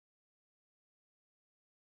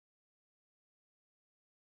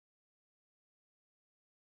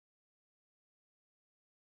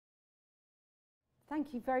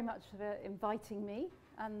Thank you very much for inviting me.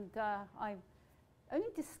 And I only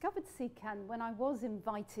discovered CECAN when I was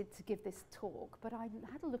invited to give this talk, but I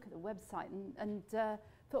had a look at the website and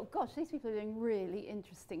thought, gosh, these people are doing really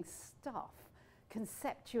interesting stuff,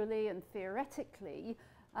 conceptually and theoretically.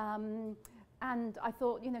 And I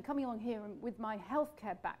thought, you know, coming along here with my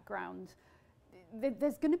healthcare background,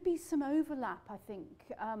 there's going to be some overlap, I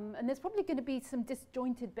think, and there's probably going to be some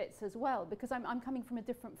disjointed bits as well, because I'm coming from a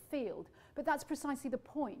different field. But that's precisely the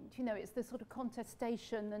point, you know, it's the sort of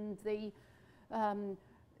contestation and the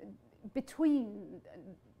between,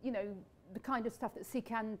 you know, the kind of stuff that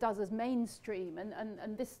CECAN does as mainstream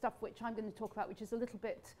and this stuff which I'm going to talk about, which is a little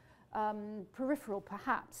bit peripheral,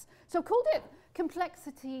 perhaps. So I called it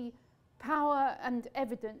Complexity, Power and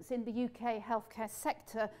Evidence in the UK Healthcare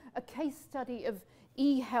Sector, a case study of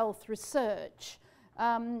e-health research.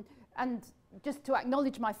 And just to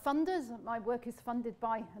acknowledge my funders, my work is funded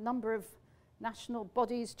by a number of national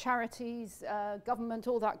bodies, charities, government,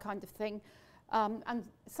 all that kind of thing. And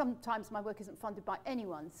sometimes my work isn't funded by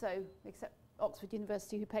anyone, so except Oxford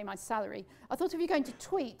University, who pay my salary. I thought if you're going to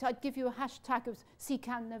tweet, I'd give you a hashtag of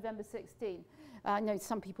CECAN November 16. I know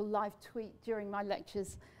some people live tweet during my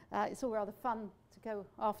lectures. It's all rather fun to go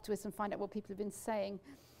afterwards and find out what people have been saying.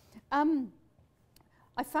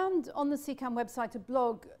 I found on the CECAN website a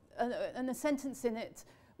blog and a sentence in it,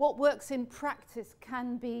 what works in practice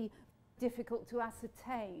can be difficult to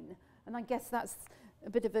ascertain. And I guess that's a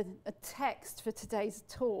bit of a text for today's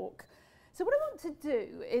talk. So what I want to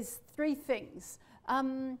do is three things. I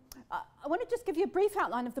want to just give you a brief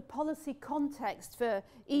outline of the policy context for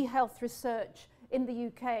e-health research in the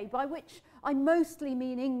UK, by which I mostly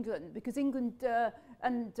mean England, because England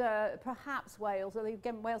and perhaps Wales, although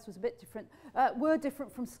again Wales was a bit different, were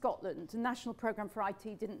different from Scotland. The National Programme for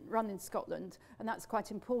IT didn't run in Scotland, and that's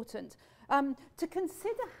quite important. To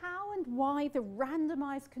consider how and why the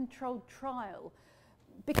randomised controlled trial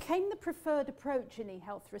became the preferred approach in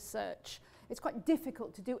e-health research. It's quite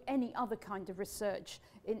difficult to do any other kind of research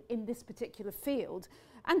in this particular field.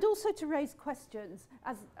 And also to raise questions,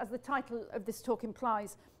 as the title of this talk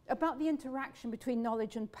implies, about the interaction between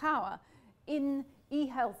knowledge and power in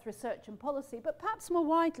e-health research and policy, but perhaps more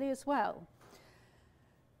widely as well.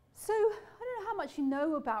 So, I don't know how much you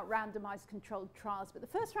know about randomised controlled trials, but the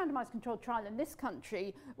first randomised controlled trial in this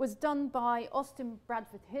country was done by Austin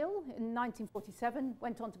Bradford Hill in 1947,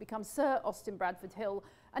 went on to become Sir Austin Bradford Hill,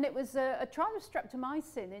 and it was a trial of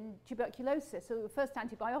streptomycin in tuberculosis, so the first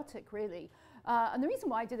antibiotic, really. And the reason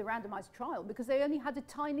why I did a randomised trial, because they only had a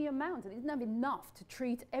tiny amount, and they didn't have enough to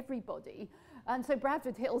treat everybody. And so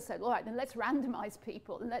Bradford Hill said, all right, then let's randomise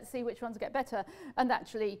people and let's see which ones get better. And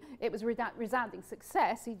actually, it was resounding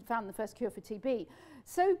success. He found the first cure for TB.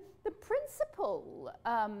 So the principle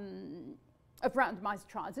of randomised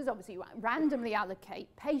trials is obviously you randomly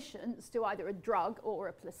allocate patients to either a drug or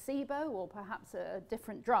a placebo or perhaps a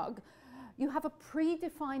different drug. You have a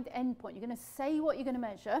predefined endpoint. You're going to say what you're going to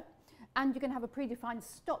measure, and you're going to have a predefined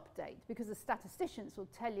stop date, because the statisticians will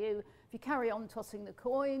tell you if you carry on tossing the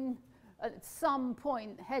coin, at some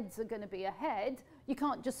point heads are going to be ahead. You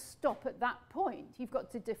can't just stop at that point. You've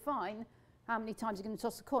got to define how many times you're going to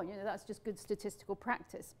toss the coin. You know, that's just good statistical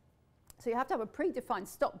practice. So you have to have a predefined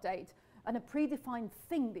stop date and a predefined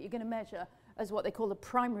thing that you're going to measure as what they call a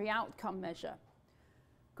primary outcome measure.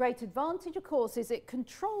 Great advantage, of course, is it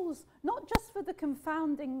controls not just for the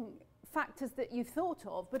confounding factors that you've thought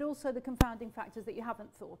of, but also the confounding factors that you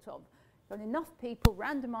haven't thought of. Got enough people,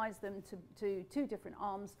 randomise them to two different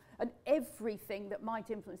arms, and everything that might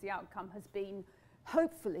influence the outcome has been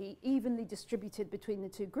hopefully evenly distributed between the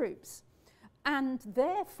two groups. And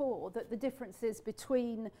therefore, that the differences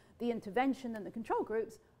between the intervention and the control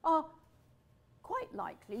groups are quite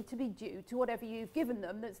likely to be due to whatever you've given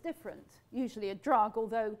them that's different. Usually a drug,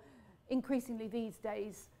 although increasingly these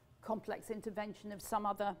days, complex intervention of some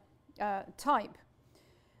other type.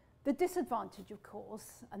 The disadvantage, of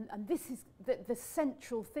course, and this is the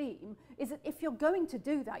central theme, is that if you're going to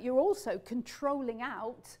do that, you're also controlling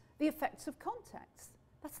out the effects of context.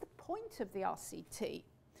 That's the point of the RCT.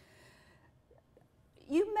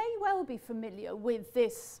 You may well be familiar with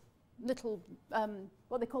this little,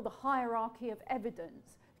 what they call the hierarchy of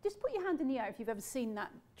evidence. Just put your hand in the air if you've ever seen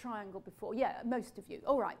that triangle before. Yeah, most of you.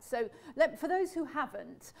 All right, so for those who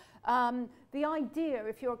haven't, the idea,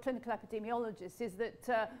 if you're a clinical epidemiologist, is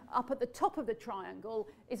that up at the top of the triangle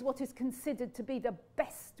is what is considered to be the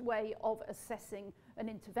best way of assessing an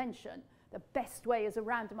intervention. the best way is a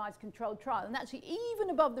randomized controlled trial. And actually, even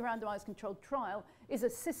above the randomized controlled trial is a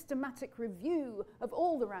systematic review of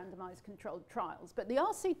all the randomized controlled trials. But the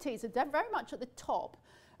RCTs are very much at the top.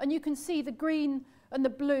 And you can see the green and the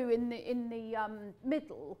blue in the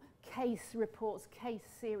middle, case reports, case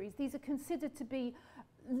series. These are considered to be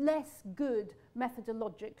less good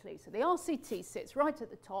methodologically. So the RCT sits right at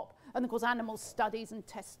the top, and of course animal studies and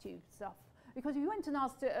test tube stuff. Because if you went and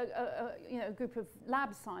asked a group of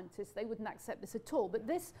lab scientists, they wouldn't accept this at all. But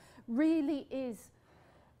this really is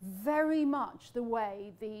very much the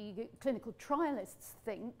way the clinical trialists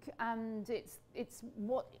think, and it's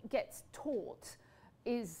what gets taught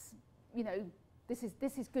is, you know, this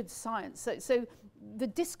is good science. So the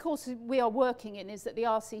discourse we are working in is that the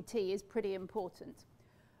RCT is pretty important.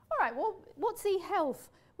 All right, well, what's e-health?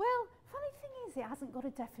 Well, funny thing is, it hasn't got a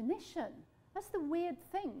definition. That's the weird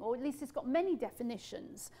thing, or at least it's got many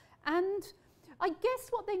definitions. And I guess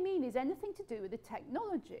what they mean is anything to do with the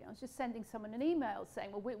technology. I was just sending someone an email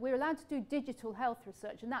saying, well, we're allowed to do digital health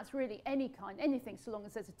research, and that's really any kind, anything, so long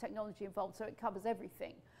as there's a technology involved, so it covers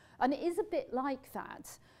everything. And it is a bit like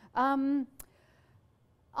that.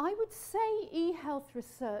 I would say e-health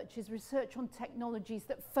research is research on technologies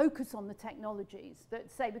that focus on the technologies, that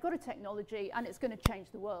say we've got a technology and it's going to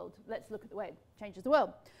change the world. Let's look at the way it changes the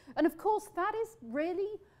world. And of course, that is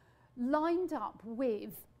really lined up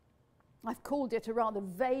with, I've called it a rather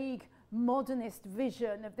vague modernist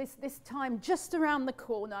vision of this time just around the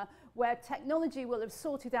corner where technology will have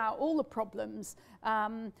sorted out all the problems,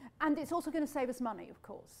 and it's also going to save us money, of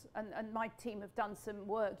course. And my team have done some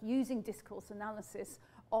work using discourse analysis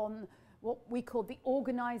on what we call the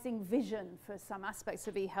organizing vision for some aspects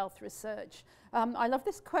of e-health research. I love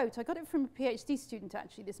this quote. I got it from a PhD student,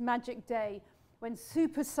 actually, this magic day when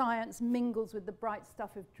super science mingles with the bright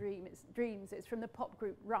stuff of dreams. It's from the pop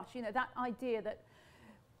group Rush. You know, that idea that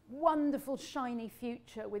wonderful, shiny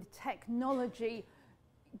future with technology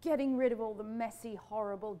getting rid of all the messy,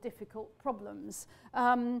 horrible, difficult problems,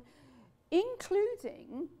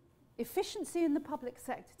 including efficiency in the public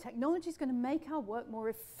sector. Technology is going to make our work more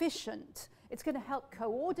efficient. It's going to help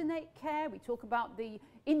coordinate care. We talk about the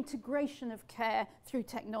integration of care through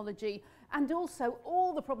technology, and also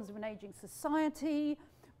all the problems of an aging society,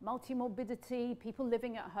 multimorbidity, people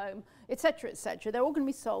living at home, etc., etc. They're all going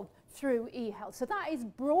to be solved through e-health. So that is,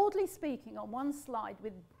 broadly speaking, on one slide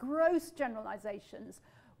with gross generalizations,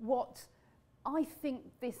 what I think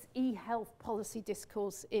this e-health policy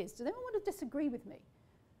discourse is. Does anyone want to disagree with me?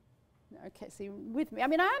 No, okay, so you're with me. I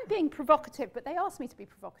mean, I am being provocative, but they asked me to be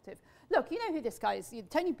provocative. Look, you know who this guy is.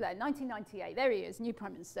 Tony Blair, 1998. There he is, new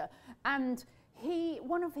Prime Minister. And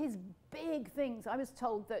one of his big things, I was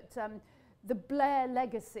told that the Blair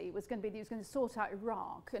legacy was going to be that he was going to sort out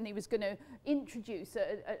Iraq, and he was going to introduce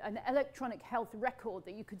an electronic health record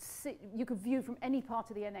that you could view from any part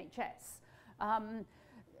of the NHS.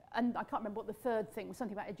 And I can't remember what the third thing was,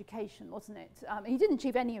 something about education, wasn't it? He didn't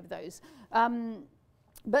achieve any of those.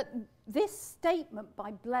 But this statement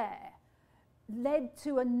by Blair led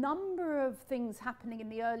to a number of things happening in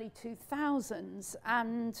the early 2000s,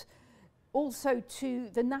 and also to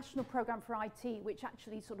the National Programme for IT, which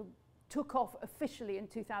actually sort of took off officially in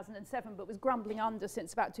 2007, but was grumbling under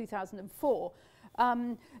since about 2004.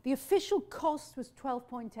 The official cost was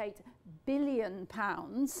 £12.8 billion,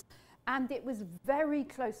 and it was very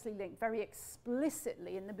closely linked, very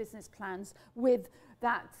explicitly in the business plans with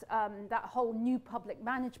that whole new public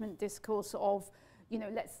management discourse of, you know,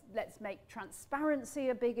 let's make transparency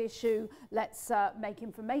a big issue, let's make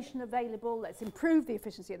information available, let's improve the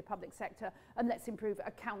efficiency of the public sector, and let's improve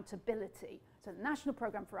accountability. So the National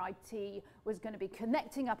Programme for IT was going to be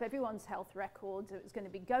connecting up everyone's health records. It was going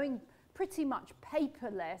to be going pretty much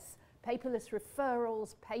paperless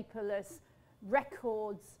referrals, paperless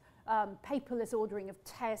records, paperless ordering of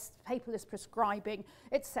tests, paperless prescribing,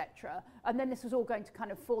 etc. And then this was all going to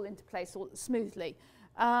kind of fall into place all smoothly.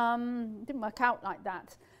 Didn't work out like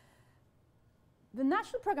that. The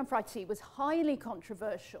National Programme for IT was highly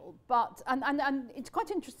controversial, but, and it's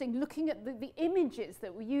quite interesting looking at the images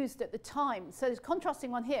that were used at the time. So there's a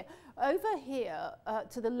contrasting one here. Over here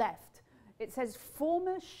to the left, it says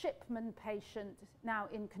former Shipman patient now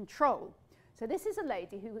in control. So this is a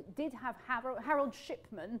lady who did have Harold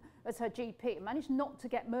Shipman as her GP and managed not to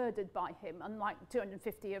get murdered by him, unlike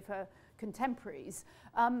 250 of her contemporaries.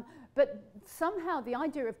 But somehow the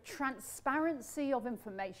idea of transparency of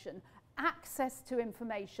information, access to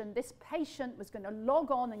information, this patient was going to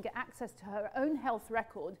log on and get access to her own health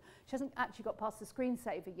record. She hasn't actually got past the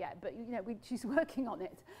screensaver yet, but you know, she's working on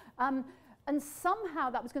it. And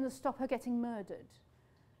somehow that was going to stop her getting murdered.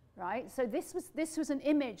 right? So this was an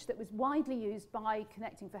image that was widely used by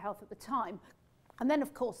Connecting for Health at the time. And then,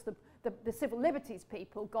 of course, the civil liberties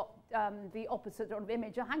people got the opposite sort of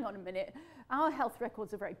image. Oh, hang on a minute, our health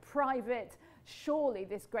records are very private. Surely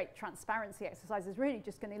this great transparency exercise is really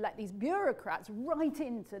just going to let these bureaucrats right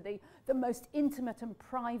into the most intimate and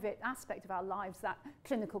private aspect of our lives, that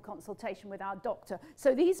clinical consultation with our doctor.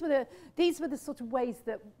 So these were the sort of ways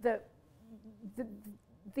that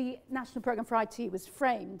the National Programme for IT was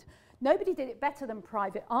framed. Nobody did it better than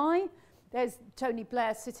Private Eye. There's Tony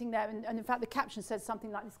Blair sitting there, and in fact the caption says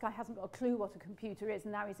something like, this guy hasn't got a clue what a computer is,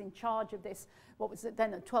 and now he's in charge of this, what was it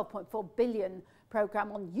then, a 12.4 billion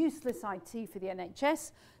programme on useless IT for the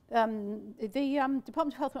NHS. The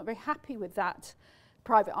Department of Health weren't very happy with that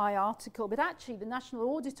Private Eye article, but actually the National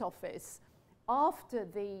Audit Office, after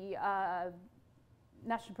the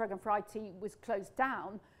National Programme for IT was closed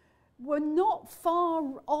down, were not far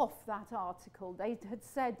off that article. They had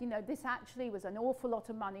said, you know, this actually was an awful lot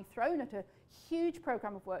of money thrown at a huge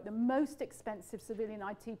programme of work, the most expensive civilian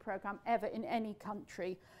IT programme ever in any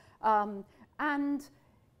country. And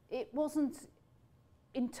it wasn't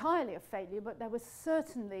entirely a failure, but there was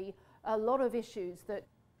certainly a lot of issues that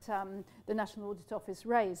the National Audit Office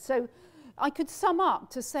raised. So I could sum up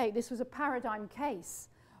to say this was a paradigm case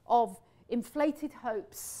of inflated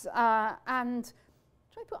hopes and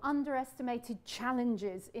underestimated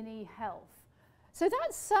challenges in e-health. So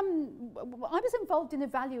that's I was involved in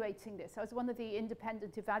evaluating this. I was one of the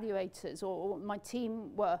independent evaluators, or my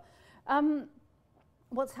team were.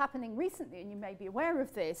 What's happening recently, and you may be aware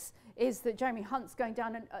of this, is that Jeremy Hunt's going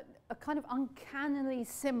down a kind of uncannily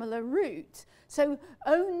similar route. So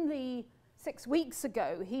only 6 weeks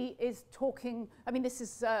ago, he is talking, I mean, this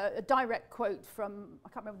is a direct quote from, I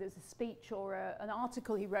can't remember if it was a speech or an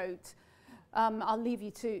article he wrote. I'll leave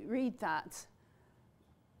you to read that.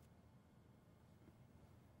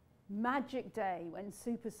 Magic day when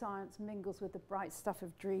super science mingles with the bright stuff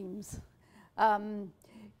of dreams.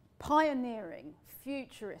 Pioneering,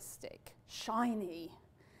 futuristic, shiny,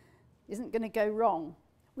 isn't going to go wrong.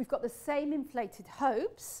 We've got the same inflated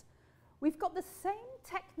hopes. We've got the same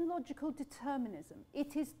technological determinism.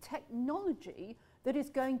 It is technology that is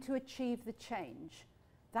going to achieve the change.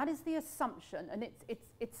 That is the assumption, and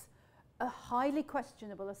it's a highly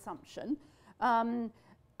questionable assumption, and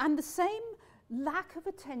the same lack of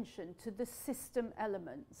attention to the system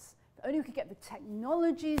elements. If only we could get the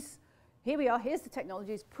technologies, here we are, here's the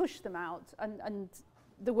technologies, push them out, and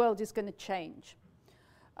the world is going to change.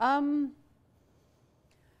 Something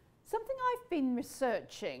I've been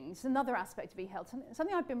researching, it's another aspect of e-health,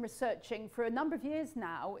 something I've been researching for a number of years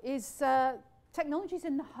now is technologies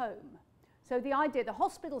in the home. So the idea, the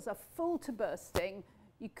hospitals are full to bursting.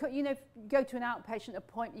 You know, go to an outpatient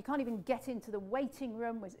appointment, you can't even get into the waiting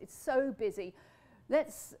room, it's so busy.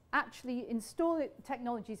 Let's actually install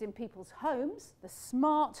technologies in people's homes, the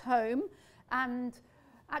smart home, and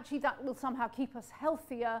actually that will somehow keep us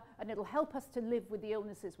healthier, and it'll help us to live with the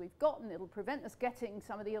illnesses we've got, and it'll prevent us getting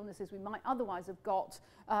some of the illnesses we might otherwise have got,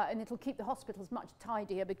 and it'll keep the hospitals much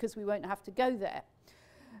tidier because we won't have to go there.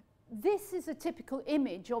 This is a typical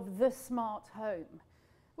image of the smart home.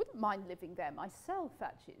 Wouldn't mind living there myself,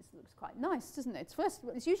 actually. It looks quite nice, doesn't it? First of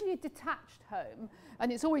all, it's usually a detached home,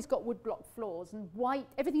 and it's always got woodblock floors and white,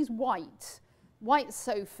 everything's white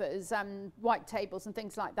sofas and white tables and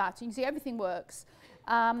things like that. You can see everything works.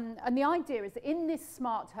 And the idea is that in this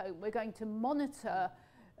smart home, we're going to monitor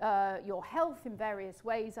your health in various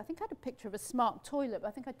ways. I think I had a picture of a smart toilet, but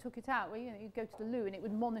I think I took it out. Where, you know, you'd go to the loo and it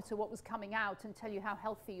would monitor what was coming out and tell you how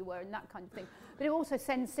healthy you were and that kind of thing. But it also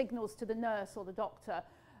sends signals to the nurse or the doctor.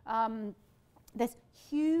 There's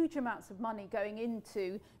huge amounts of money going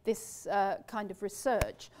into this kind of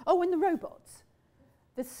research. Oh, and the robots.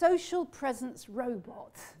 The social presence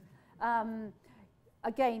robot.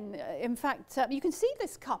 Again, in fact, you can see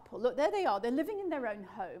this couple. Look, there they are. They're living in their own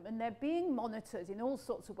home, and they're being monitored in all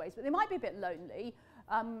sorts of ways, but they might be a bit lonely.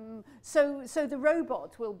 So the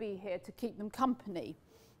robot will be here to keep them company.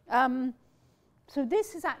 So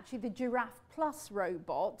this is actually the Giraffe Plus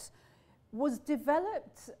robot. Was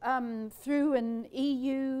developed through an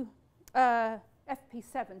EU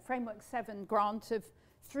FP7, Framework 7 grant of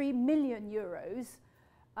 €3 million,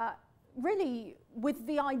 really with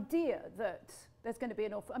the idea that there's going to be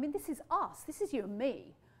an awful, I mean, this is us, this is you and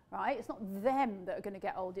me, right? It's not them that are going to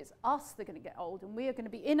get old, it's us that are going to get old, and we are going to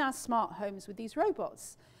be in our smart homes with these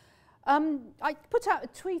robots. I put out a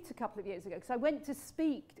tweet a couple of years ago because I went to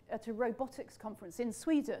speak at a robotics conference in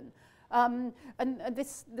Sweden. And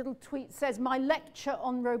this little tweet says, my lecture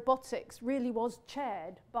on robotics really was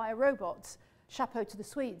chaired by a robot. Chapeau to the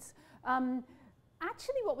Swedes.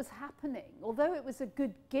 actually what was happening, although it was a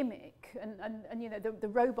good gimmick, and you know, the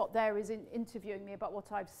robot there is interviewing me about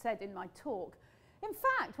what I've said in my talk, in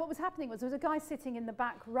fact, what was happening was there was a guy sitting in the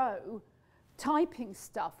back row typing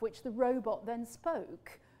stuff, which the robot then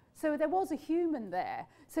spoke. So there was a human there.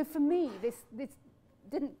 So for me, this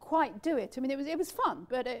didn't quite do it. I mean, it was fun,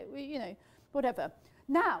 but you know, whatever.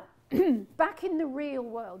 Now, back in the real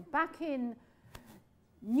world, back in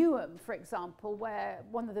Newham, for example, where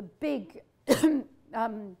one of the big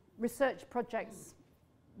research projects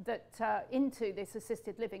that into this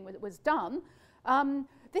assisted living was done,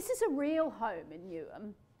 this is a real home in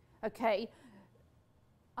Newham, okay?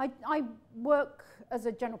 I work as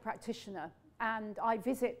a general practitioner and I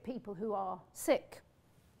visit people who are sick.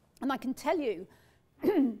 And I can tell you,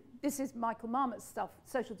 this is Michael Marmot's stuff,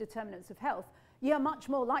 Social Determinants of Health, you're much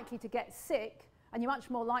more likely to get sick and you're much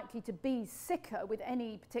more likely to be sicker with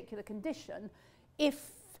any particular condition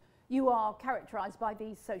if you are characterized by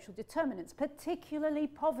these social determinants, particularly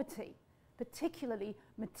poverty, particularly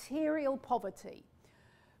material poverty,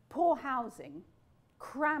 poor housing,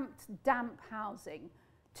 cramped, damp housing,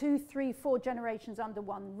 2, 3, 4 generations under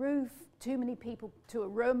one roof, too many people to a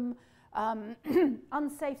room,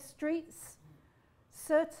 unsafe streets,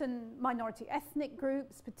 certain minority ethnic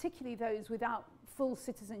groups, particularly those without full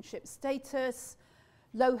citizenship status,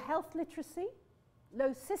 low health literacy,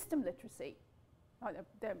 low system literacy.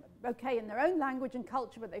 They're okay in their own language and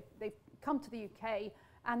culture, but they've come to the UK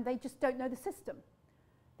and they just don't know the system.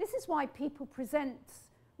 This is why people present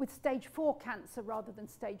with stage 4 cancer rather than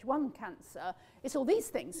stage 1 cancer. It's all these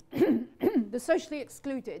things. The socially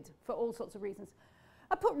excluded for all sorts of reasons.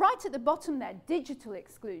 I put right at the bottom there, digital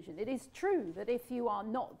exclusion. It is true that if you are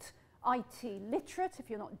not IT literate, if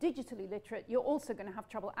you're not digitally literate, you're also going to have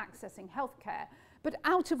trouble accessing healthcare. But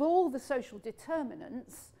out of all the social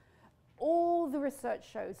determinants, all the research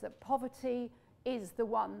shows that poverty is the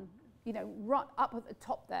one, you know, right up at the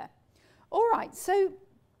top there. All right, so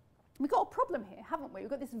we've got a problem here, haven't we? We've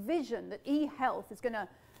got this vision that e-health is going to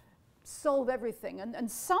solve everything, and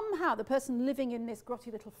somehow the person living in this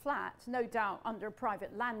grotty little flat, no doubt under a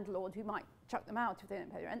private landlord who might chuck them out if they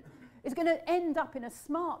don't pay rent, is going to end up in a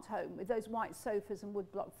smart home with those white sofas and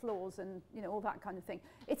wood block floors and, you know, all that kind of thing.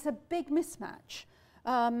 It's a big mismatch.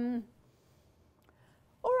 All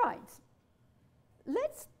right,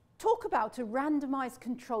 let's talk about a randomized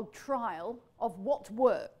controlled trial of what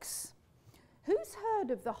works. Who's heard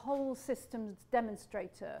of the whole systems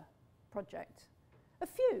demonstrator project? A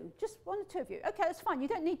few, just 1 or 2 of you. Okay, that's fine. You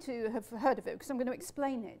don't need to have heard of it because I'm going to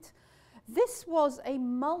explain it. This was a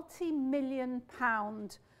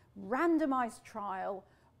multi-million-pound randomized trial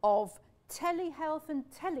of telehealth and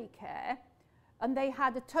telecare, and they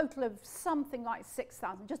had a total of something like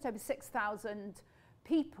 6,000, just over 6,000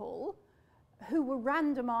 people who were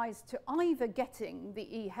randomized to either getting the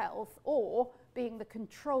e-health or being the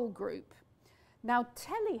control group. Now,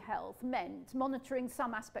 telehealth meant monitoring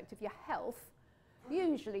some aspect of your health,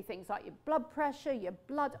 usually things like your blood pressure, your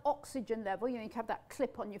blood oxygen level. You know, you can have that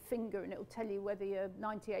clip on your finger and it will tell you whether you're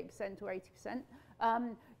 98% or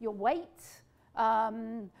 80%. Your weight,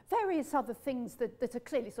 various other things that are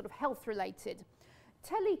clearly sort of health related.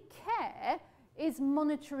 Telecare is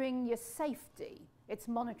monitoring your safety. It's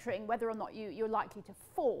monitoring whether or not you're likely to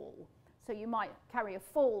fall. So you might carry a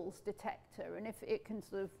falls detector, and if it can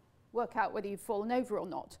sort of work out whether you've fallen over or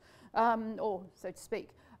not, or so to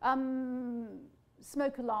speak.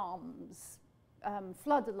 Smoke alarms,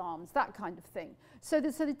 flood alarms, that kind of thing. So the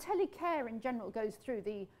telecare in general goes through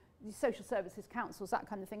the social services councils, that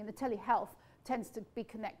kind of thing, and the telehealth tends to be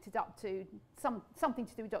connected up to something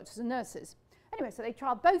to do with doctors and nurses. Anyway, so they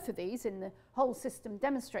trialed both of these in the whole system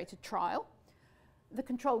demonstrator trial. The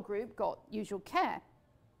control group got usual care.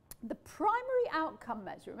 The primary outcome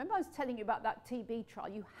measure, remember I was telling you about that TB trial,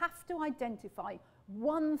 you have to identify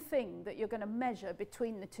one thing that you're going to measure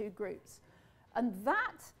between the two groups. And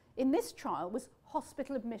that, in this trial, was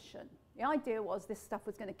hospital admission. The idea was this stuff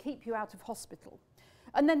was going to keep you out of hospital.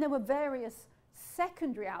 And then there were various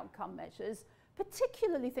secondary outcome measures,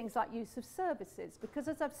 particularly things like use of services, because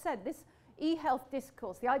as I've said, this e-health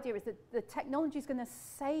discourse, the idea is that the technology is going to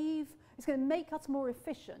save, it's going to make us more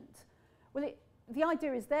efficient. Well, the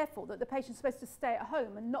idea is therefore that the patient's supposed to stay at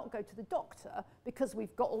home and not go to the doctor because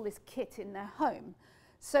we've got all this kit in their home.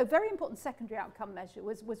 So very important secondary outcome measure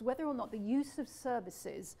was whether or not the use of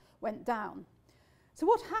services went down. So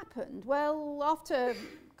what happened? Well, after,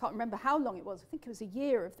 can't remember how long it was, I think it was a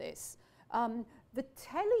year of this, the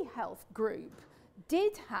telehealth group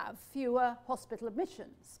did have fewer hospital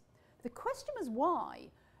admissions. The question was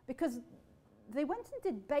why? Because they went and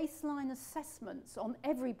did baseline assessments on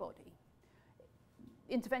everybody.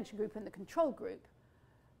 intervention group and the control group,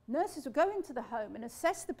 nurses would go into the home and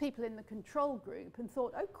assess the people in the control group and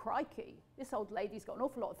thought, oh crikey, this old lady's got an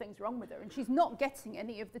awful lot of things wrong with her and she's not getting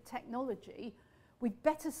any of the technology. We'd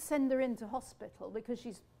better send her into hospital because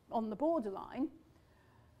she's on the borderline.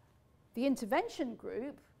 The intervention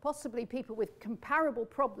group, possibly people with comparable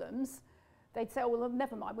problems, they'd say, oh, well,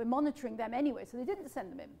 never mind, we're monitoring them anyway, so they didn't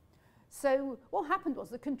send them in. So what happened was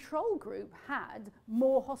the control group had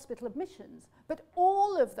more hospital admissions, but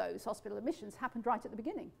all of those hospital admissions happened right at the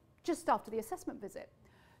beginning, just after the assessment visit.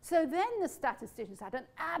 So then the statisticians had an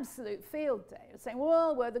absolute field day of saying,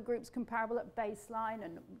 well, were the groups comparable at baseline?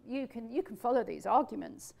 And you can follow these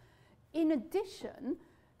arguments. In addition,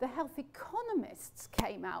 the health economists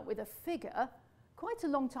came out with a figure quite a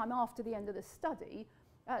long time after the end of the study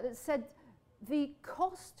that said the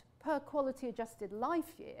cost per quality adjusted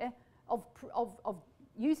life year of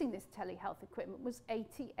using this telehealth equipment was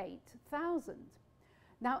 88,000.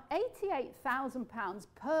 Now, £88,000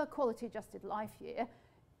 per quality adjusted life year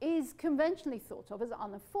is conventionally thought of as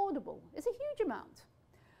unaffordable. It's a huge amount.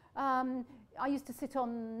 I used to sit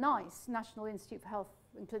on NICE, National Institute for Health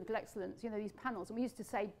and Clinical Excellence, you know, these panels, and we used to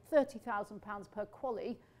say £30,000 per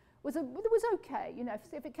quali was okay. You know,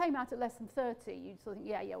 if it came out at less than 30, you'd sort of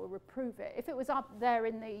think, yeah, we'll approve it. If it was up there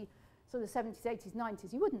in the sort of 70s, 80s,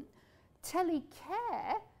 90s, you wouldn't.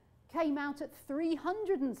 Telecare came out at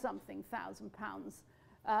 300 and something thousand pounds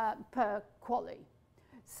per quali.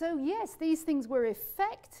 So yes, these things were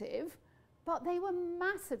effective, but they were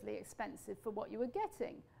massively expensive for what you were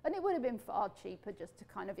getting. And it would have been far cheaper just to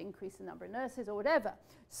kind of increase the number of nurses or whatever.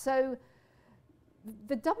 So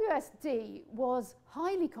the WSD was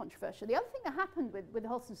highly controversial. The other thing that happened with the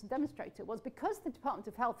whole system demonstrator was because the Department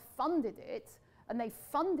of Health funded it, and they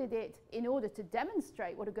funded it in order to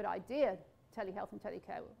demonstrate what a good idea telehealth and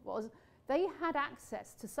telecare was, they had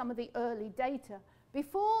access to some of the early data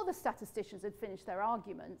before the statisticians had finished their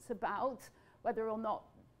arguments about whether or not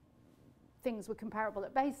things were comparable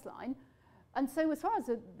at baseline. And so as far as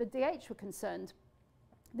the DH were concerned,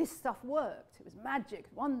 this stuff worked. It was magic,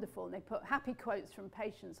 wonderful, and they put happy quotes from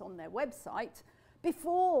patients on their website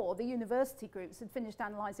before the university groups had finished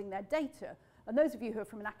analysing their data. And those of you who are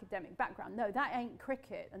from an academic background know that ain't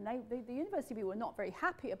cricket, and the university people were not very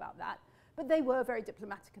happy about that, but they were very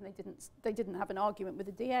diplomatic and they didn't have an argument with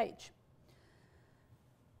the DH.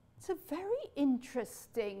 It's a very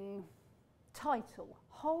interesting title,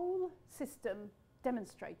 Whole System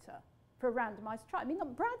Demonstrator for a randomised trial. I mean,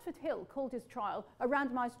 Bradford Hill called his trial a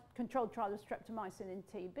randomised controlled trial of streptomycin in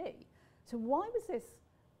TB. So why was this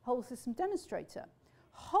whole system demonstrator?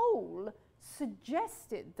 Whole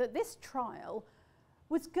suggested that this trial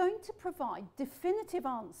was going to provide definitive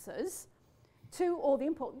answers to all the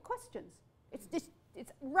important questions.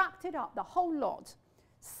 It's wrapped it up, the whole lot.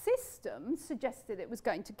 System suggested it was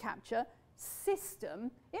going to capture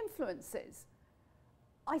system influences.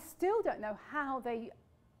 I still don't know how they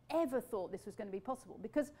ever thought this was going to be possible,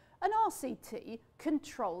 because an RCT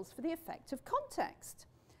controls for the effect of context.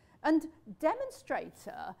 And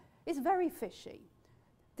demonstrator is very fishy.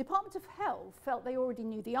 Department of Health felt they already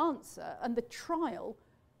knew the answer, and the trial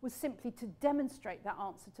was simply to demonstrate that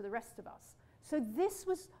answer to the rest of us. So this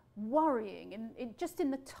was worrying, just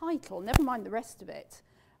in the title, never mind the rest of it.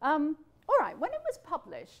 All right, when it was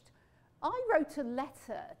published, I wrote a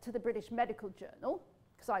letter to the British Medical Journal,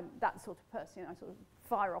 because I'm that sort of person, you know, I sort of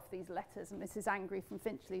fire off these letters, and Mrs. Angry from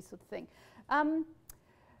Finchley sort of thing. And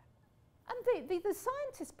the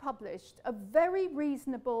scientists published a very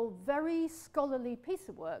reasonable, very scholarly piece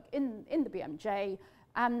of work in the BMJ,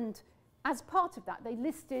 and as part of that, they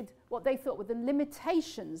listed what they thought were the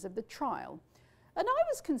limitations of the trial. And I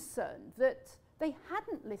was concerned that they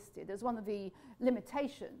hadn't listed as one of the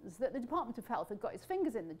limitations that the Department of Health had got its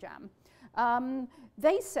fingers in the jam.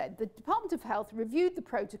 They said the Department of Health reviewed the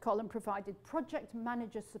protocol and provided project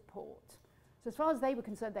manager support. So as far as they were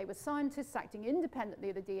concerned, they were scientists acting independently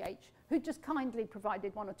of the DH who just kindly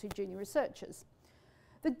provided one or two junior researchers.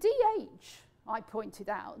 The DH, I pointed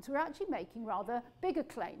out, were actually making rather bigger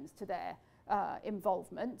claims to their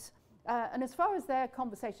involvement. And as far as their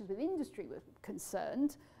conversations with industry were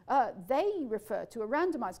concerned, they refer to a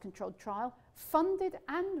randomised controlled trial funded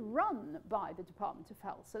and run by the Department of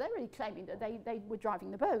Health. So they're really claiming that they were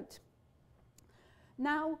driving the boat.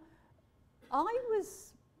 Now, I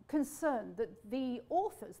was concerned that the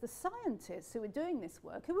authors, the scientists who were doing this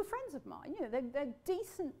work, who were friends of mine, you know, they're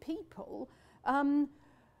decent people,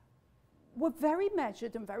 were very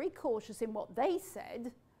measured and very cautious in what they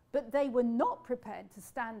said, but they were not prepared to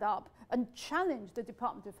stand up and challenge the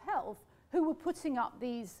Department of Health, who were putting up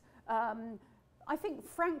these, I think,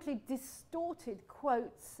 frankly, distorted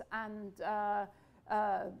quotes and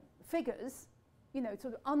figures, you know,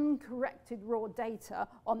 sort of uncorrected raw data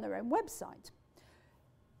on their own website.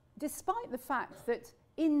 Despite the fact that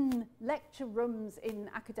in lecture rooms, in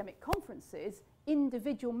academic conferences,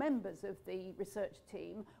 individual members of the research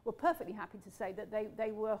team were perfectly happy to say that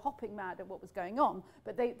they were hopping mad at what was going on,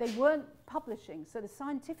 but they weren't publishing. So the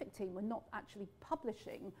scientific team were not actually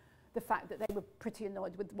publishing the fact that they were pretty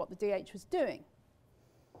annoyed with what the DH was doing.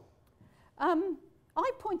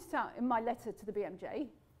 I pointed out in my letter to the BMJ,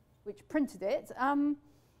 which printed it,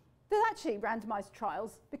 that actually randomized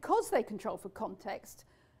trials, because they control for context,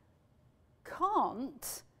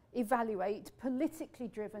 can't evaluate politically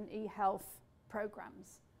driven e-health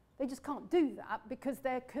programs. They just can't do that because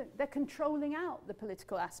they're controlling out the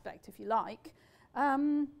political aspect, if you like.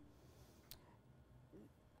 And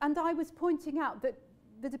I was pointing out that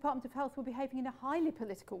the Department of Health were behaving in a highly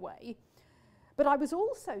political way. But I was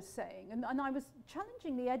also saying, and I was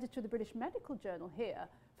challenging the editor of the British Medical Journal here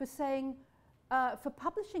for saying, for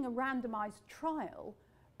publishing a randomized trial,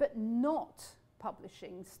 but not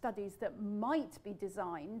publishing studies that might be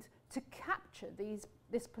designed to capture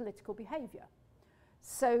this political behaviour.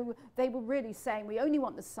 So they were really saying, we only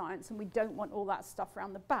want the science and we don't want all that stuff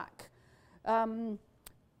around the back. And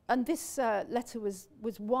this letter was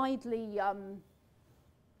widely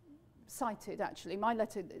cited, actually. My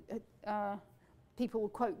letter, people will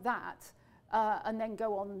quote that and then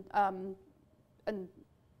go on and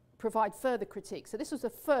provide further critiques. So this was the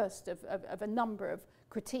first of a number of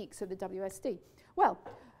critiques of the WSD. Well,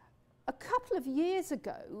 a couple of years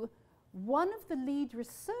ago, one of the lead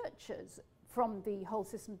researchers from the Whole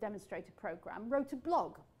System Demonstrator Programme wrote a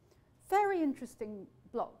blog, very interesting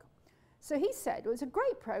blog. So he said it was a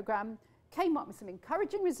great programme, came up with some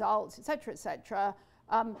encouraging results, etc., etc.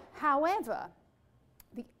 However,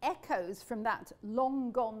 the echoes from that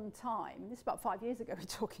long gone time, this is about 5 years ago we're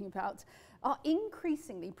talking about, are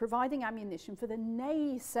increasingly providing ammunition for the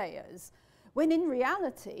naysayers, when in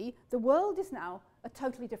reality, the world is now a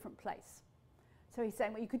totally different place. So he's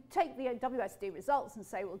saying, well, you could take the WSD results and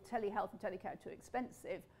say, well, telehealth and telecare are too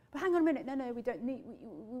expensive. But hang on a minute, no, we don't need,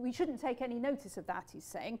 we shouldn't take any notice of that, he's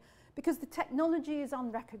saying, because the technology is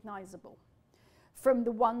unrecognizable from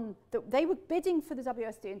the one that they were bidding for the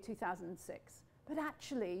WSD in 2006. But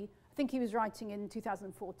actually, I think he was writing in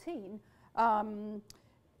 2014,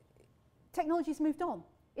 technology's moved on.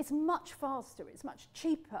 It's much faster, it's much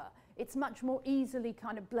cheaper, it's much more easily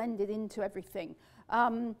kind of blended into everything.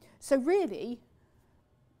 So really,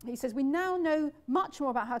 he says, we now know much more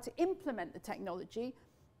about how to implement the technology.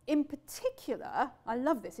 In particular, I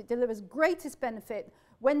love this, it delivers greatest benefit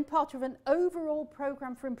when part of an overall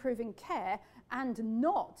program for improving care and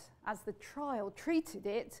not, as the trial treated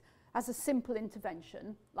it, as a simple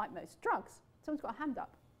intervention like most drugs. Someone's got a hand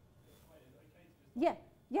up. Yeah,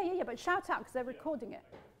 but shout out because they're recording it.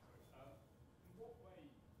 In what way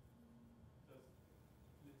does,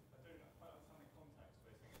 I don't know, quite understand the context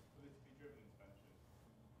basically, politically driven intervention,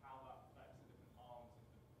 how that affects the different arms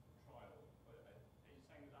of the trial? But are you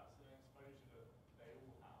saying that that's an exposure that they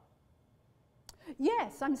all have?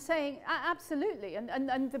 Yes, I'm saying absolutely.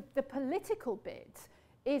 And the political bit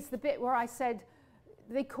is the bit where I said,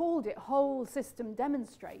 they called it Whole System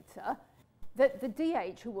Demonstrator, that the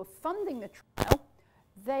DH who were funding the trial,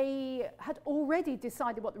 they had already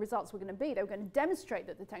decided what the results were going to be. They were going to demonstrate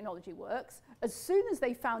that the technology works. As soon as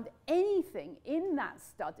they found anything in that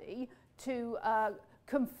study to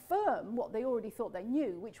confirm what they already thought they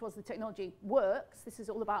knew, which was the technology works, this is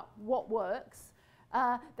all about what works,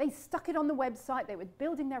 they stuck it on the website, they were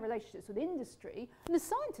building their relationships with industry, and the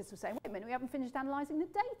scientists were saying, wait a minute, we haven't finished analysing the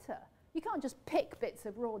data. You can't just pick bits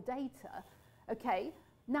of raw data, okay?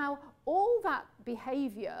 Now, all that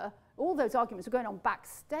behaviour, all those arguments were going on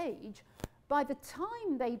backstage. By the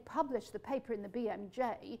time they published the paper in the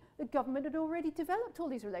BMJ, the government had already developed all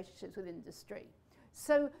these relationships with industry.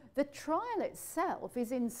 So the trial itself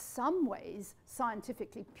is in some ways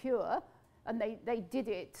scientifically pure, and they did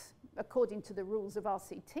it according to the rules of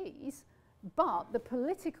RCTs, but the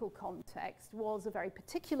political context was a very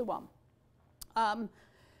particular one.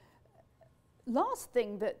 Last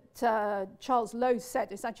thing that Charles Lowe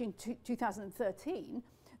said is actually in 2013,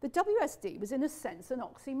 the WSD was in a sense an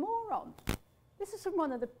oxymoron. This is from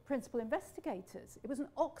one of the principal investigators. It was an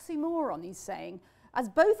oxymoron, he's saying, as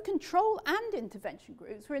both control and intervention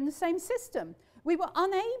groups were in the same system. We were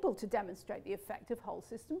unable to demonstrate the effect of whole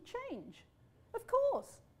system change. Of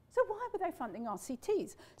course. So why were they funding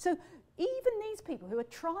RCTs? So even these people who are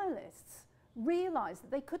trialists realised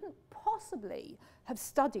that they couldn't possibly have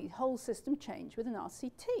studied whole system change with an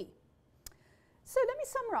RCT. So let me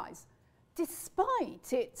summarise.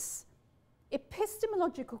 Despite its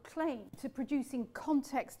epistemological claim to producing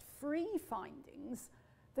context-free findings,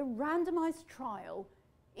 the randomized trial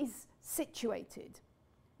is situated.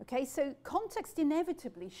 Okay, so context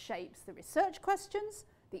inevitably shapes the research questions,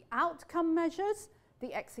 the outcome measures,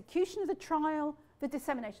 the execution of the trial, the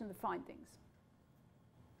dissemination of the findings.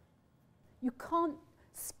 You can't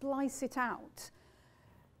splice it out.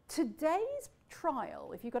 Today's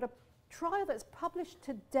trial, if you've got a trial that's published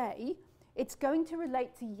today, it's going to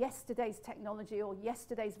relate to yesterday's technology or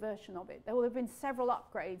yesterday's version of it. There will have been several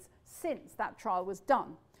upgrades since that trial was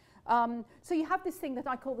done. So you have this thing that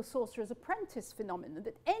I call the sorcerer's apprentice phenomenon,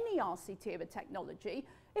 that any RCT of a technology,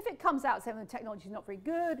 if it comes out saying the technology is not very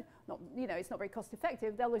good, it's not very cost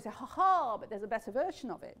effective, they'll always say, ha-ha, but there's a better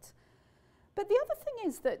version of it. But the other thing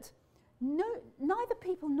is that neither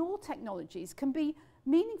people nor technologies can be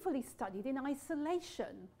meaningfully studied in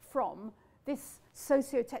isolation from this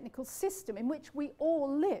socio-technical system in which we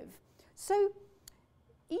all live. So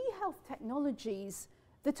e-health technologies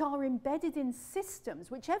that are embedded in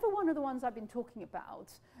systems, whichever one of the ones I've been talking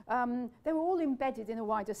about, they're all embedded in a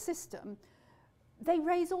wider system. They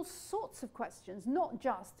raise all sorts of questions, not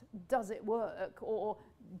just does it work or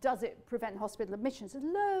does it prevent hospital admissions. There's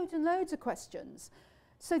loads and loads of questions.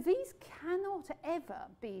 So these cannot ever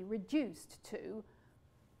be reduced to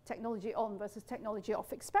technology on versus technology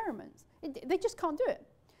off experiments. They just can't do it.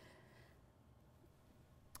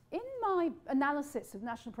 In my analysis of the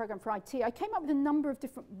National Programme for IT, I came up with a number of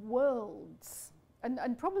different worlds.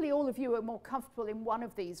 And probably all of you are more comfortable in one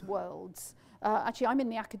of these worlds. Actually, I'm in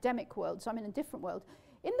the academic world, so I'm in a different world.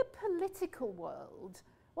 In the political world,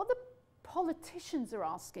 what the politicians are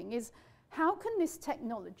asking is, how can this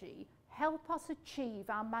technology help us achieve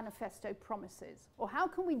our manifesto promises? Or how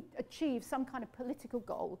can we achieve some kind of political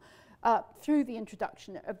goal through the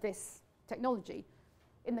introduction of this technology?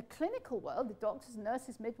 In the clinical world, the doctors,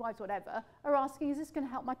 nurses, midwives, whatever, are asking, is this going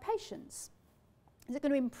to help my patients? Is it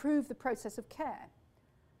going to improve the process of care?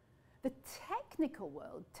 The technical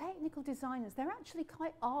world, technical designers, they're actually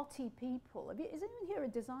quite arty people. Is anyone here a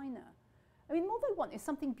designer? I mean, all they want is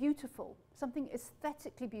something beautiful, something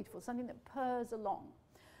aesthetically beautiful, something that purrs along.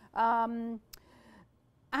 And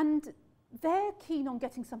they're keen on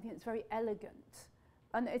getting something that's very elegant.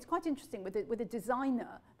 And it's quite interesting with a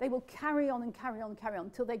designer, they will carry on and carry on and carry on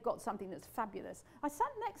until they've got something that's fabulous. I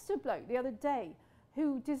sat next to a bloke the other day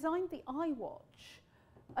who designed the iWatch,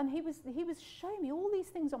 and he was showing me all these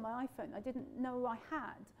things on my iPhone I didn't know I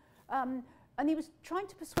had. And he was trying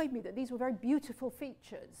to persuade me that these were very beautiful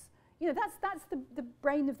features. You know, that's the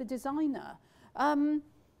brain of the designer.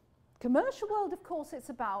 Commercial world, of course, it's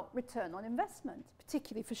about return on investment,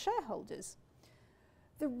 particularly for shareholders.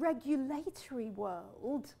 The regulatory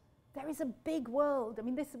world, there is a big world. I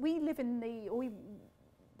mean, we live in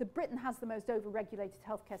Britain has the most over-regulated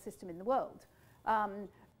healthcare system in the world.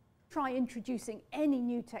 Try introducing any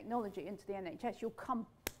new technology into the NHS, you'll come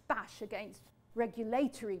bash against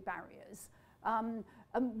regulatory barriers. And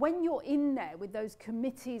when you're in there with those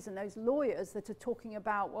committees and those lawyers that are talking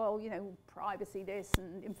about, well, you know, privacy this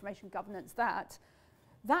and information governance that,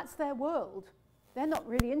 that's their world. They're not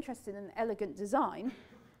really interested in elegant design.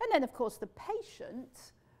 And then, of course, the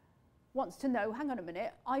patient wants to know, hang on a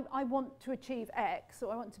minute, I want to achieve X,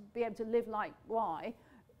 or I want to be able to live like Y.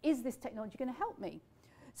 Is this technology going to help me?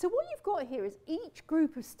 So what you've got here is each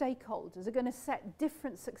group of stakeholders are going to set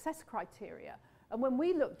different success criteria. And when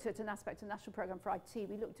we looked at an aspect of the National Programme for IT,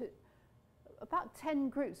 we looked at about 10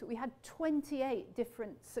 groups, but we had 28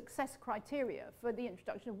 different success criteria for the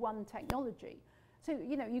introduction of one technology. So,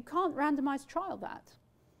 you know, you can't randomize trial that.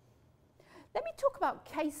 Let me talk about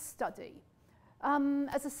case study.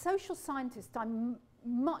 As a social scientist, I'm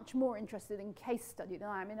much more interested in case study than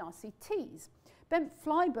I am in RCTs. Ben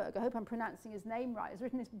Flyberg, I hope I'm pronouncing his name right, has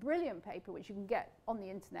written this brilliant paper which you can get on the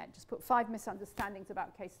internet, just put 5 misunderstandings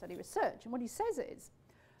about case study research. And what he says is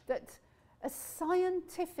that a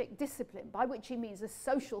scientific discipline, by which he means a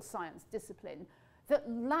social science discipline,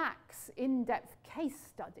 that lacks in-depth case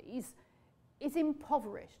studies is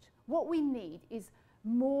impoverished. What we need is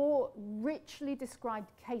more richly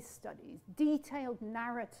described case studies, detailed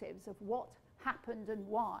narratives of what happened and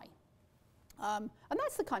why. And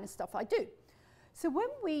that's the kind of stuff I do. So when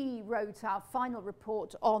we wrote our final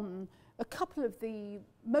report on a couple of the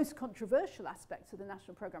most controversial aspects of the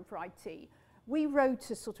National Programme for IT, we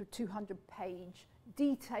wrote a sort of 200-page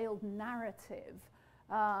detailed narrative.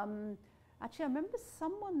 Actually, I remember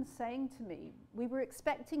someone saying to me, we were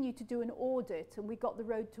expecting you to do an audit and we got the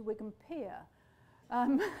road to Wigan Pier.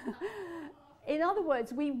 In other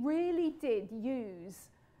words, we really did use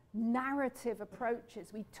narrative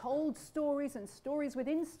approaches. We told stories and stories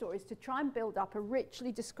within stories to try and build up a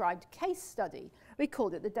richly described case study. We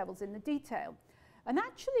called it the devil's in the detail. And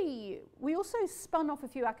actually, we also spun off a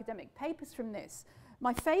few academic papers from this,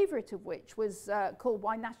 my favourite of which was called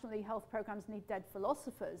Why National E-Health Programmes Need Dead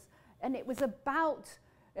Philosophers. And it was about,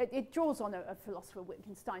 it draws on a philosopher,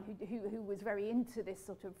 Wittgenstein, who was very into this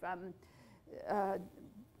sort of,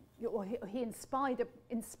 or he inspired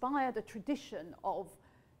a tradition of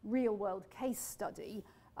real-world case study.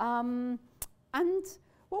 And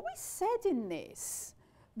what we said in this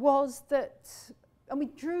was that, and we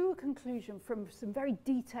drew a conclusion from some very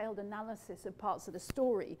detailed analysis of parts of the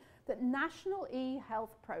story, that national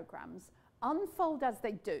e-health programs unfold as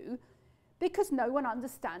they do because no one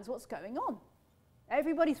understands what's going on.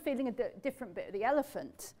 Everybody's feeling a different bit of the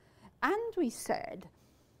elephant. And we said,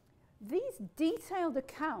 these detailed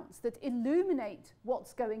accounts that illuminate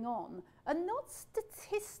what's going on are not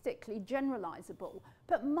statistically generalizable,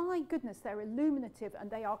 but my goodness, they're illuminative and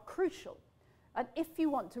they are crucial. And if you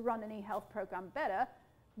want to run an e-health program better,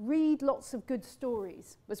 read lots of good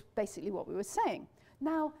stories, was basically what we were saying.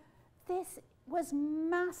 Now, this was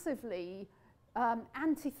massively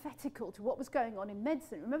antithetical to what was going on in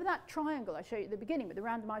medicine. Remember that triangle I showed you at the beginning with the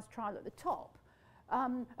randomized trial at the top?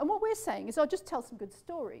 And what we're saying is, I'll just tell some good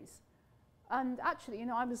stories. And actually, you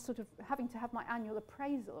know, I was sort of having to have my annual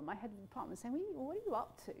appraisal, and my head of the department saying, well, what are you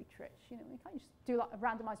up to, Trish? You know, you can't just do like a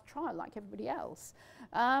randomized trial like everybody else.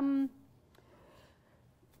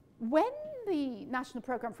 When the National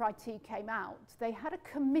Programme for IT came out, they had a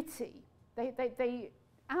committee. They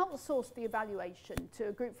outsourced the evaluation to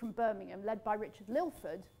a group from Birmingham led by Richard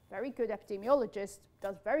Lilford, very good epidemiologist,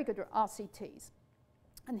 does very good RCTs.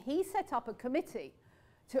 And he set up a committee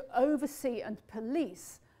to oversee and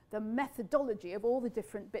police the methodology of all the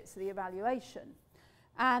different bits of the evaluation.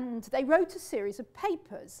 And they wrote a series of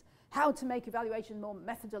papers, how to make evaluation more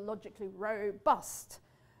methodologically robust.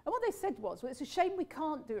 And what they said was, well, it's a shame we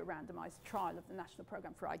can't do a randomized trial of the National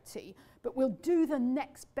Programme for IT, but we'll do the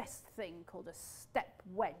next best thing called a step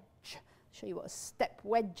wedge. I'll show you what a step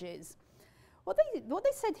wedge is. What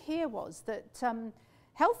they said here was that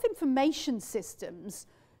health information systems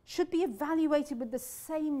should be evaluated with the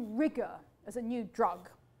same rigor as a new drug.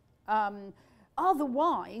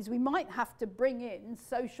 Otherwise, we might have to bring in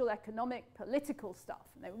social, economic, political stuff.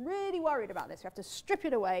 And they were really worried about this. We have to strip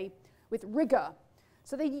it away with rigor.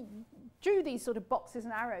 So they drew these sort of boxes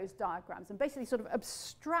and arrows diagrams and basically sort of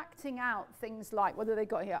abstracting out things like, what have they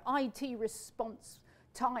got here? IT response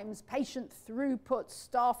times, patient throughput,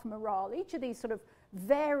 staff morale. Each of these sort of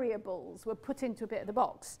variables were put into a bit of the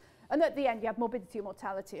box. And at the end, you have morbidity and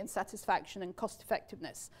mortality and satisfaction and cost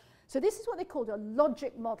effectiveness. So this is what they called a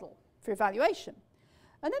logic model for evaluation.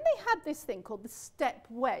 And then they had this thing called the step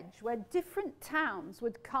wedge, where different towns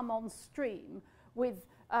would come on stream with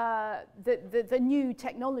the new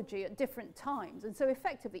technology at different times. And so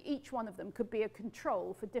effectively, each one of them could be a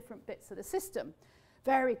control for different bits of the system.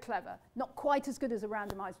 Very clever. Not quite as good as a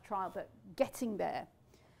randomized trial, but getting there.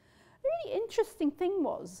 The really interesting thing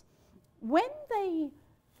was, when they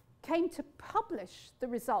came to publish the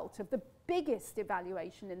result of the biggest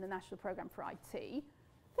evaluation in the National Programme for IT,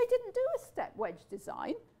 they didn't do a step wedge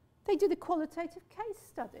design. They did a qualitative case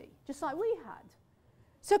study, just like we had.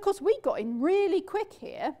 So, of course, we got in really quick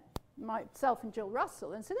here, myself and Jill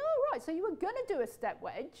Russell, and said, oh, right, so you were going to do a step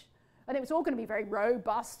wedge, and it was all going to be very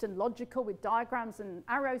robust and logical with diagrams and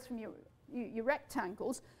arrows from your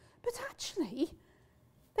rectangles, but actually,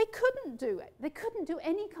 they couldn't do it. They couldn't do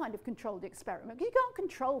any kind of controlled experiment, because you can't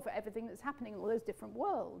control for everything that's happening in all those different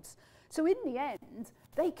worlds. So in the end,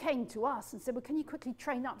 they came to us and said, well, can you quickly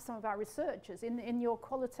train up some of our researchers in your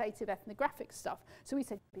qualitative ethnographic stuff? So we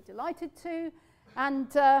said, we'd be delighted to.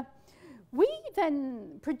 And we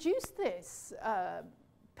then produced this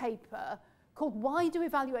paper called Why Do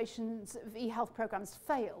Evaluations of E-Health Programs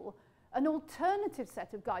Fail? An alternative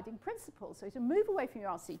set of guiding principles. So to move away from your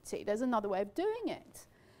RCT, there's another way of doing it.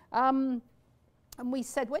 And we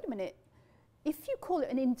said, wait a minute, if you call it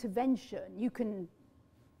an intervention, you can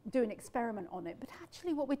do an experiment on it. But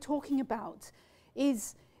actually what we're talking about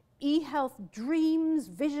is e-health dreams,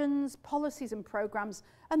 visions, policies and programs,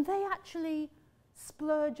 and they actually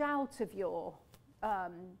splurge out of your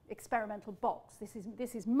experimental box.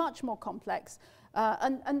 This is much more complex,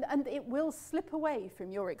 and it will slip away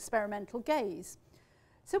from your experimental gaze.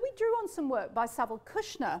 So we drew on some work by Saville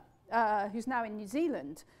Kushner, who's now in New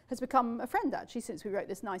Zealand, has become a friend actually since we wrote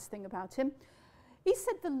this nice thing about him. He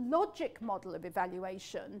said the logic model of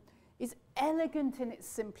evaluation is elegant in its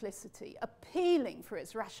simplicity, appealing for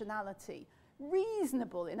its rationality,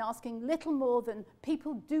 reasonable in asking little more than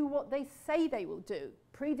people do what they say they will do,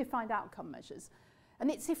 predefined outcome measures. And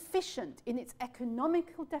it's efficient in its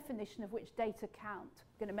economical definition of which data count.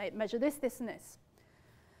 I'm going to measure this, this, and this.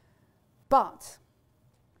 But,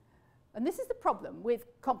 and this is the problem with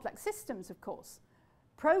complex systems, of course,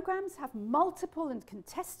 programs have multiple and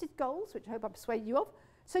contested goals, which I hope I persuaded you of,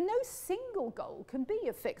 so no single goal can be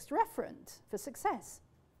a fixed referent for success.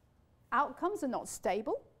 Outcomes are not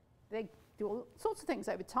stable. They do all sorts of things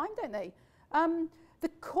over time, don't they? The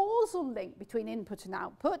causal link between input and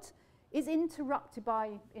output is interrupted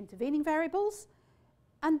by intervening variables,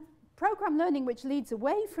 and program learning, which leads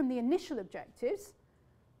away from the initial objectives,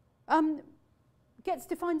 gets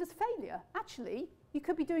defined as failure. Actually, you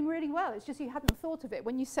could be doing really well. It's just you hadn't thought of it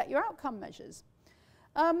when you set your outcome measures.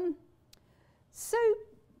 So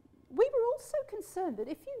we were also concerned that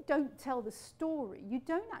if you don't tell the story, you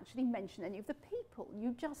don't actually mention any of the people.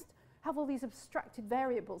 You just have all these abstracted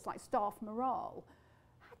variables like staff morale.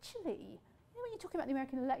 Actually, you know, when you're talking about the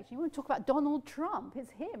American election, you want to talk about Donald Trump.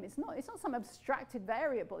 It's him. It's not some abstracted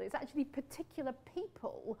variable. It's actually particular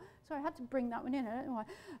people. Sorry, I had to bring that one in. I don't know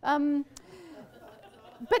why.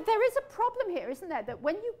 But there is a problem here, isn't there? That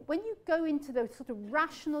when you go into the sort of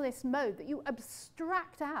rationalist mode, that you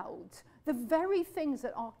abstract out the very things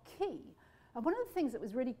that are key. And one of the things that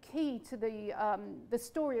was really key to the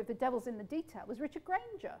story of the devil's in the detail was Richard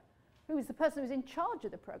Granger, who was the person who was in charge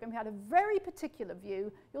of the program. He had a very particular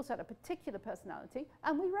view. He also had a particular personality,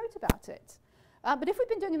 and we wrote about it. But if we'd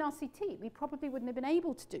been doing an RCT, we probably wouldn't have been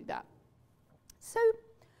able to do that. So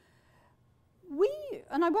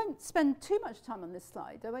and I won't spend too much time on this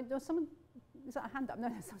slide. Is that a hand up? No,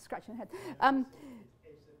 someone's scratching their head.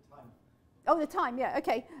 It's the time. Oh, the time, yeah,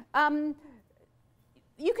 okay.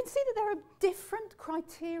 You can see that there are different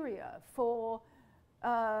criteria for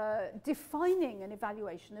defining an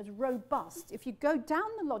evaluation as robust. If you go down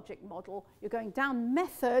the logic model, you're going down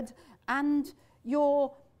method, and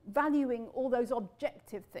you're valuing all those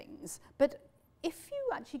objective things. But if you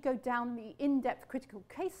actually go down the in-depth critical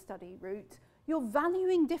case study route, you're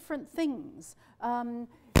valuing different things.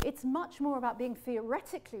 It's much more about being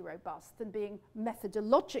theoretically robust than being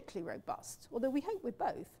methodologically robust, although we hope we're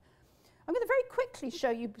both. I'm going to very quickly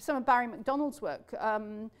show you some of Barry McDonald's work.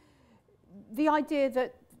 The idea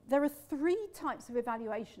that there are 3 types of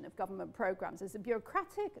evaluation of government programs. There's a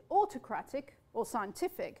bureaucratic, autocratic, or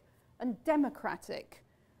scientific, and democratic.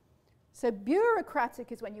 So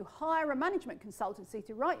bureaucratic is when you hire a management consultancy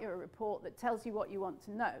to write you a report that tells you what you want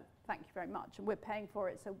to know. Thank you very much, and we're paying for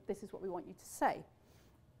it, so this is what we want you to say.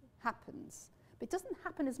 Happens. But it doesn't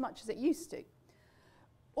happen as much as it used to.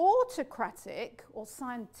 Autocratic or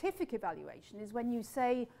scientific evaluation is when you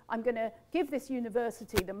say, I'm going to give this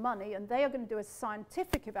university the money and they are going to do a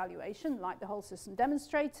scientific evaluation, like the whole system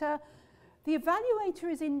demonstrator. The evaluator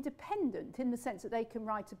is independent in the sense that they can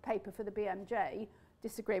write a paper for the BMJ,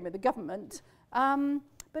 disagreeing with the government.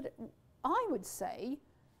 But I would say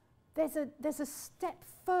there's a step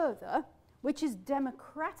further, which is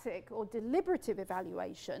democratic or deliberative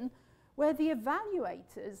evaluation, where the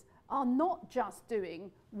evaluators are not just doing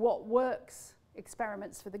what works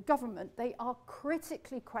experiments for the government, they are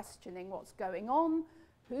critically questioning what's going on,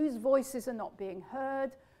 whose voices are not being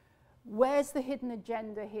heard, where's the hidden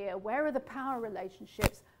agenda here, where are the power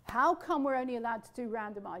relationships, how come we're only allowed to do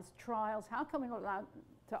randomized trials, how come we're not allowed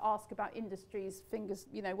to ask about industries, fingers,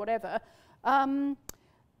 you know, whatever.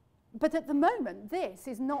 But at the moment, this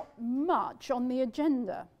is not much on the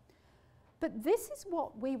agenda. But this is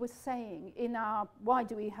what we were saying in our why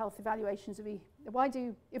do evaluations of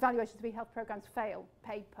e-health programs fail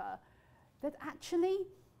paper, that actually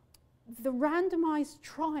the randomized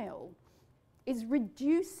trial is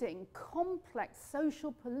reducing complex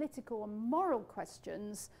social, political, and moral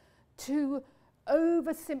questions to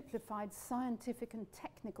oversimplified scientific and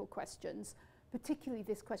technical questions, particularly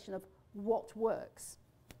this question of what works.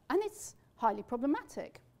 And it's highly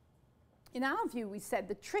problematic. In our view, we said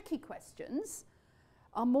the tricky questions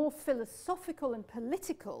are more philosophical and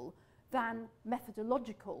political than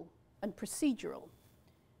methodological and procedural.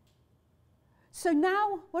 So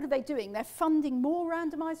now, what are they doing? They're funding more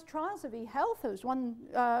randomized trials of e-health. There was one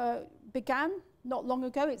began not long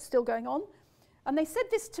ago. It's still going on. And they said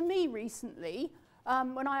this to me recently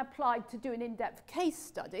when I applied to do an in-depth case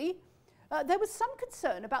study. There was some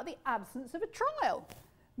concern about the absence of a trial.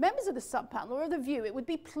 Members of the subpanel were of the view it would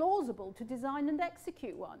be plausible to design and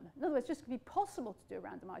execute one. In other words, just to be possible to do a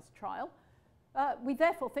randomized trial. We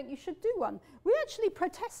therefore think you should do one. We actually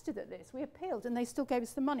protested at this. We appealed, and they still gave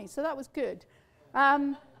us the money, so that was good.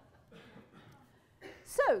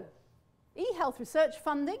 So, e-health research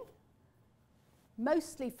funding.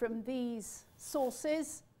 mostly from these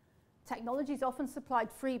sources. Technology is often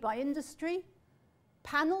supplied free by industry.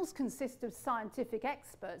 Panels consist of scientific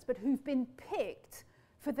experts, but who've been picked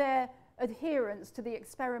for their adherence to the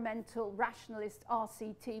experimental rationalist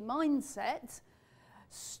RCT mindset,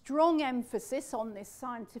 strong emphasis on this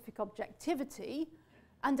scientific objectivity,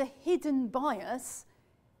 and a hidden bias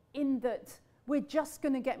in that we're just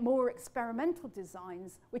going to get more experimental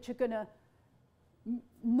designs which are going to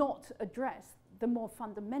not address the more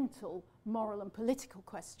fundamental moral and political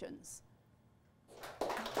questions.